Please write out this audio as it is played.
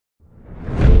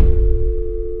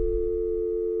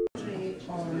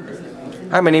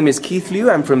Hi, my name is Keith Liu.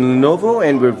 I'm from Lenovo,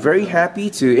 and we're very happy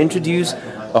to introduce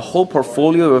a whole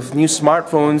portfolio of new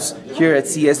smartphones here at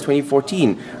CES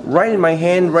 2014. Right in my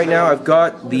hand right now, I've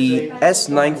got the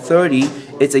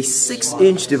S930. It's a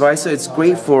 6-inch device, so it's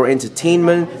great for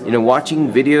entertainment,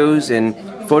 watching videos and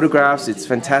photographs. It's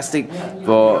fantastic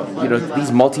for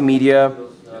these multimedia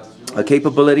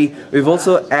capability. We've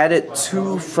also added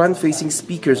 2 front-facing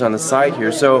speakers on the side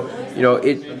here, so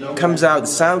the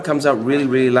sound comes out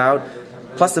really loud.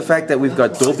 Plus the fact that we've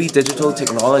got Dolby Digital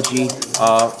technology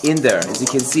in there. As you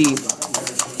can see,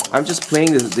 I'm just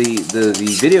playing the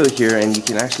video here, and you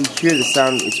can actually hear the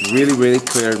sound. It's really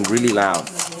clear and really loud.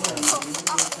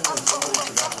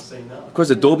 Of course,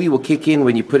 the Dolby will kick in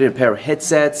when you put in a pair of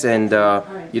headsets, and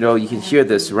you can hear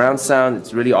the surround sound.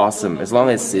 It's really awesome as long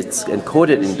as it's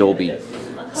encoded in Dolby.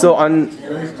 So on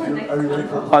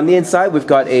the inside, we've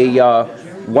got a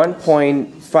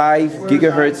 1.5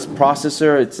 gigahertz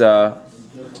processor. It's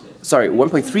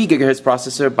 1.3 gigahertz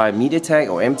processor by MediaTek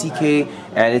or MTK,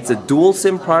 and it's a dual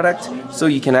SIM product, so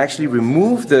you can actually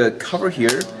remove the cover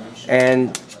here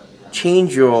and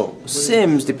change your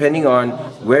SIMs depending on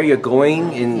where you're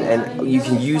going, and you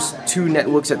can use 2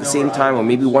 networks at the same time, or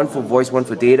maybe one for voice, one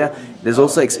for data. There's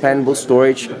also expandable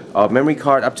storage, memory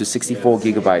card up to 64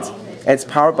 gigabytes, and it's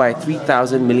powered by a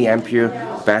 3000 milliampere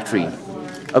battery.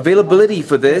 Availability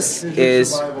for this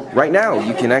is right now.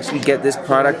 You can actually get this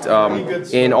product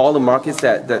in all the markets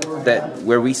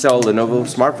where we sell Lenovo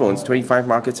smartphones, 25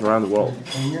 markets around the world.